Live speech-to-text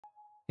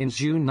In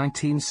June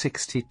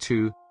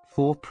 1962,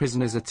 4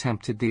 prisoners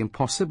attempted the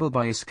impossible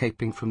by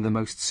escaping from the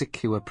most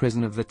secure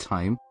prison of the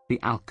time, the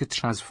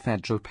Alcatraz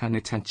Federal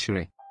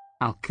Penitentiary.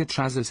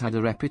 Alcatraz has had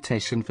a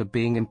reputation for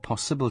being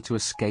impossible to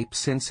escape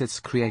since its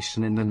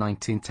creation in the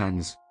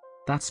 1910s.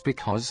 That's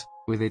because,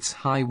 with its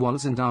high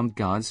walls and armed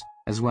guards,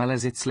 as well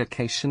as its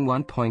location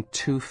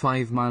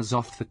 1.25 miles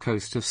off the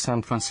coast of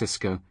San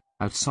Francisco,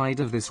 outside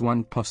of this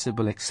one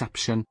possible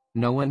exception,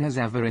 no one has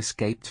ever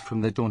escaped from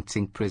the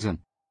daunting prison.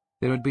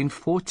 There had been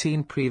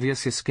 14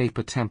 previous escape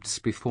attempts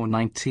before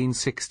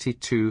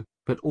 1962,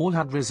 but all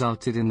had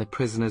resulted in the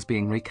prisoners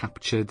being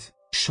recaptured,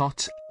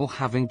 shot, or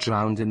having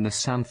drowned in the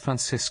San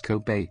Francisco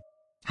Bay.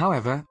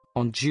 However,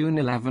 on June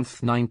 11,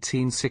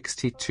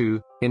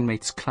 1962,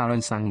 inmates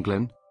Clarence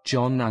Anglin,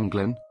 John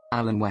Anglin,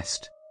 Alan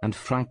West, and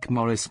Frank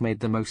Morris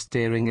made the most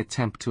daring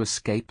attempt to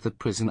escape the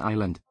prison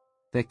island.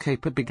 Their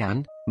caper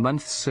began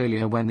months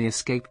earlier when the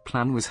escape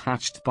plan was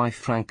hatched by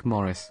Frank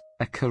Morris,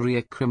 a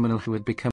career criminal who had become